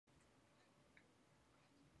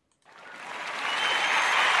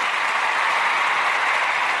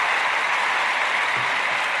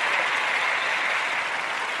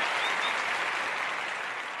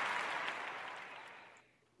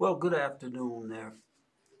Well, good afternoon there,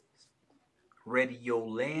 Radio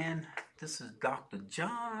Land. This is Dr.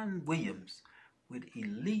 John Williams with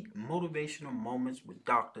Elite Motivational Moments with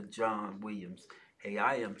Dr. John Williams. Hey,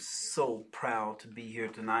 I am so proud to be here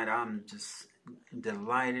tonight. I'm just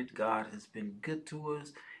delighted. God has been good to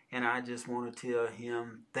us, and I just want to tell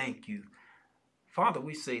him thank you. Father,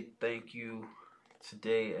 we say thank you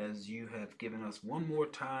today as you have given us one more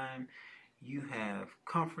time. You have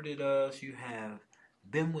comforted us. You have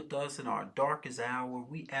been with us in our darkest hour.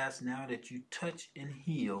 We ask now that you touch and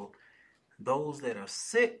heal those that are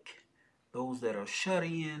sick, those that are shut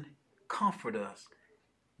in. Comfort us.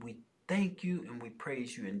 We thank you and we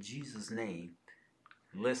praise you in Jesus' name.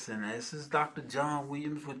 Listen, this is Dr. John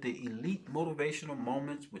Williams with the Elite Motivational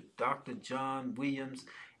Moments with Dr. John Williams.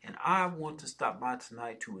 And I want to stop by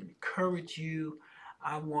tonight to encourage you.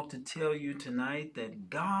 I want to tell you tonight that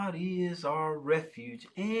God is our refuge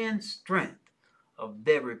and strength, a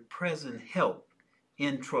very present help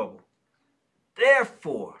in trouble.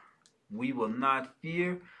 Therefore, we will not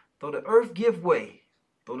fear, though the earth give way,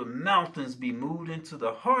 though the mountains be moved into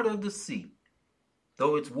the heart of the sea,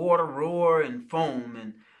 though its water roar and foam,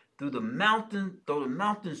 and though the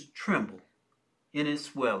mountains tremble in its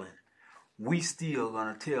swelling. We still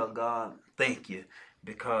gonna tell God thank you,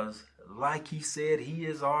 because like he said, he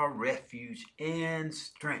is our refuge and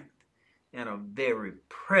strength and a very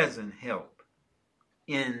present help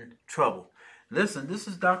in trouble. Listen, this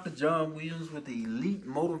is Dr. John Williams with the Elite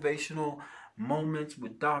Motivational Moments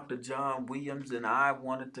with Dr. John Williams, and I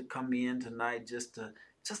wanted to come in tonight just to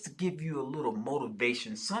give you a little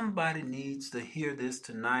motivation. Somebody needs to hear this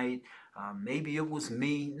tonight. Maybe it was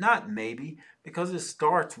me, not maybe, because it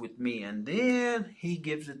starts with me, and then he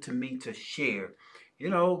gives it to me to share. You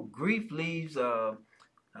know, grief leaves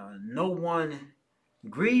no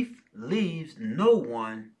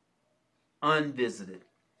one unvisited.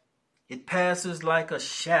 It passes like a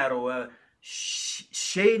shadow,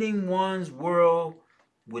 shading one's world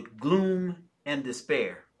with gloom and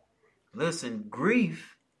despair. Listen,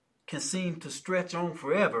 grief can seem to stretch on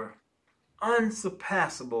forever,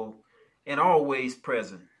 unsurpassable and always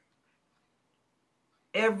present.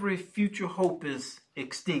 Every future hope is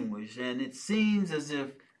extinguished, and it seems as if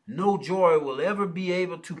no joy will ever be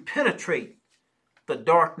able to penetrate the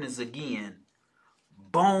darkness again.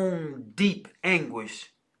 Bone deep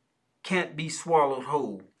anguish can't be swallowed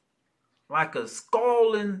whole. Like a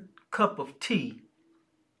scalding cup of tea,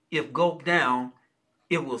 if gulped down,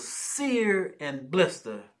 it will sear and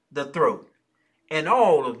blister the throat and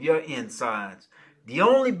all of your insides. The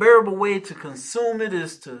only bearable way to consume it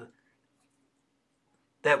is to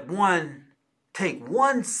take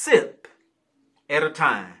one sip at a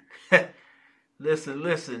time.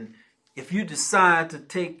 Listen, if you decide to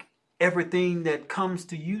take everything that comes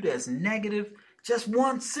to you that's negative, just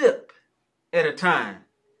one sip at a time.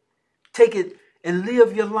 Take it and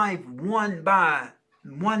live your life one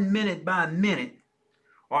minute by minute,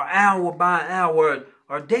 or hour by hour,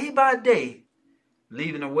 or day by day,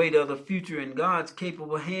 leaving the weight of the future in God's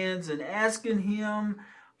capable hands and asking him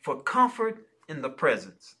for comfort in the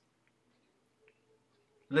presence.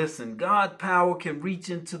 Listen, God's power can reach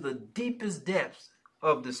into the deepest depths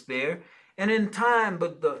of despair, and in time,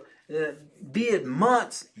 be it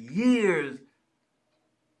months, years,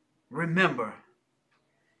 remember,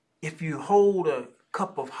 if you hold a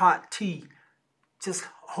cup of hot tea, just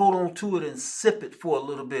hold on to it and sip it for a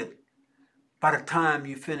little bit. By the time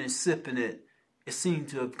you finish sipping it, it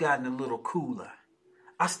seems to have gotten a little cooler.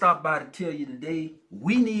 I stopped by to tell you today,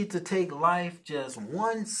 we need to take life just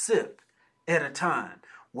one sip at a time.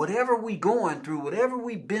 Whatever we're going through, whatever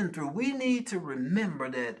we've been through, we need to remember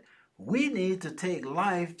that we need to take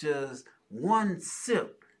life just one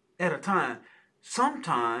sip at a time.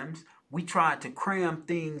 Sometimes we try to cram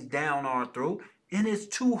things down our throat and it's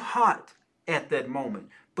too hot at that moment.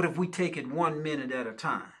 But if we take it 1 minute at a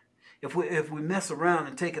time, if we mess around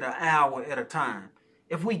and take it an hour at a time,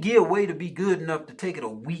 if we give way to be good enough to take it a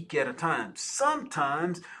week at a time,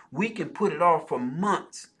 sometimes we can put it off for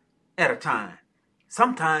months at a time.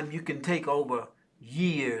 Sometimes you can take over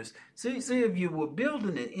years. See, if you were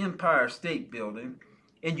building an Empire State Building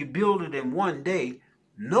and you build it in one day,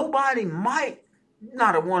 nobody might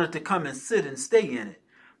not have wanted to come and sit and stay in it.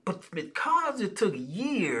 But because it took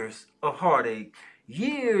years of heartache,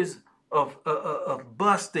 years of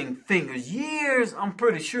busting fingers, years, I'm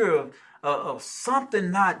pretty sure, of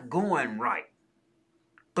something not going right.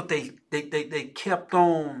 But they kept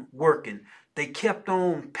on working. They kept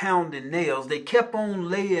on pounding nails. They kept on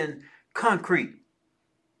laying concrete.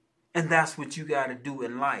 And that's what you got to do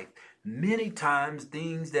in life. Many times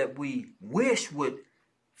things that we wish would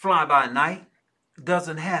fly by night,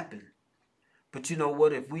 doesn't happen. But you know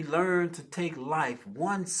what? If we learn to take life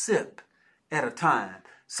one sip at a time,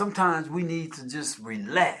 sometimes we need to just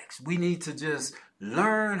relax. We need to just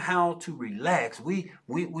learn how to relax. We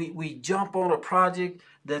jump on a project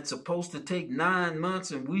that's supposed to take 9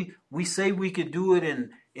 months, and we say we could do it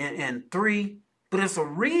in 3. But it's a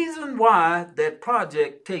reason why that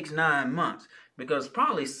project takes 9 months. Because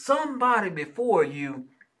probably somebody before you,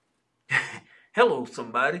 hello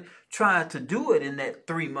somebody, tried to do it in that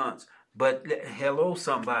 3 months. But hello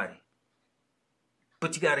somebody.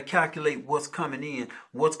 But you got to calculate what's coming in,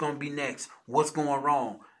 what's going to be next, what's going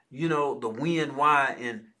wrong. You know, the when, why,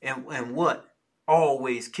 and what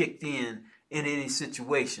always kicked in any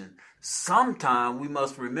situation. Sometime we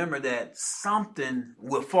must remember that something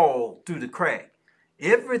will fall through the crack.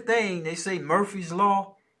 Everything, they say Murphy's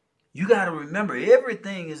Law, you got to remember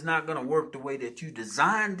everything is not going to work the way that you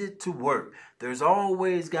designed it to work. There's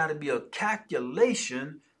always got to be a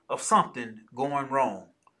calculation of something going wrong.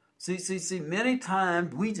 See, many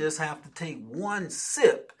times we just have to take one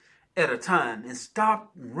sip at a time and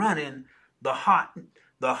stop running the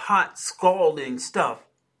hot scalding stuff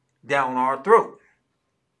down our throat.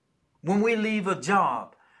 When we leave a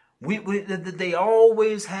job, they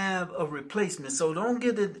always have a replacement. So don't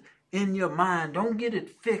get it in your mind, don't get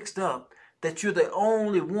it fixed up that you're the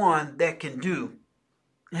only one that can do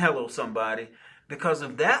hello somebody. Because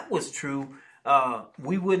if that was true,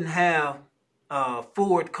 we wouldn't have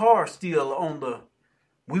Ford cars still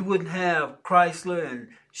we wouldn't have Chrysler and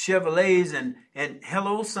Chevrolets and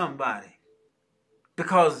hello somebody.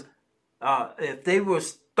 Because if they were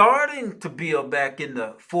starting to build back in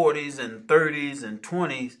the 40s and 30s and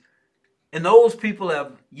 20s, and those people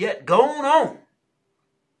have yet gone on,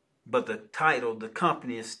 but the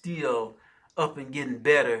company is still up and getting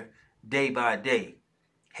better day by day.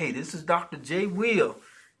 Hey, this is Dr. J. Will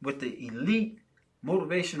with the Elite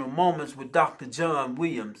Motivational Moments with Dr. John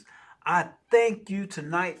Williams. I thank you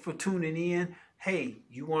tonight for tuning in. Hey,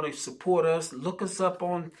 you want to support us? Look us up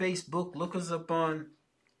on Facebook. Look us up on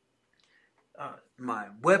my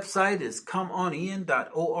website is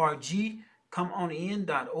comeonin.org.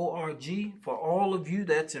 Comeonin.org. For all of you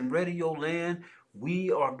that's in radio land,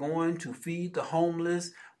 we are going to feed the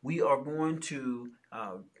homeless. We are going to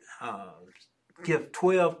give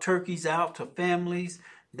 12 turkeys out to families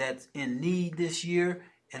that's in need this year.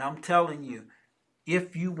 And I'm telling you,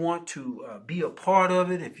 if you want to be a part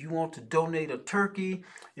of it, if you want to donate a turkey,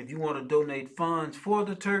 if you want to donate funds for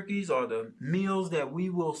the turkeys or the meals that we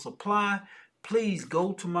will supply, please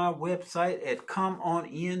go to my website at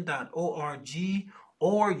comeonin.org,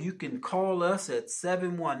 or you can call us at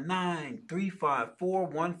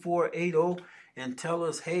 719-354-1480 and tell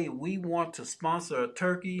us, hey, we want to sponsor a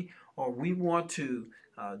turkey, or we want to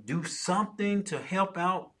do something to help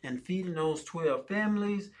out in feeding those 12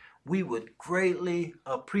 families. We would greatly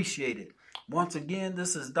appreciate it. Once again,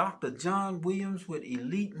 this is Dr. John Williams with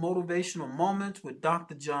Elite Motivational Moments with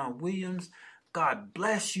Dr. John Williams. God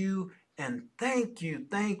bless you, and thank you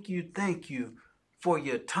for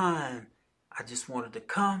your time. I just wanted to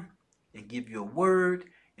come and give you a word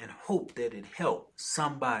and hope that it helped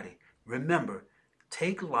somebody. Remember,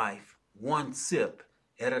 take life one sip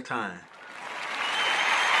at a time.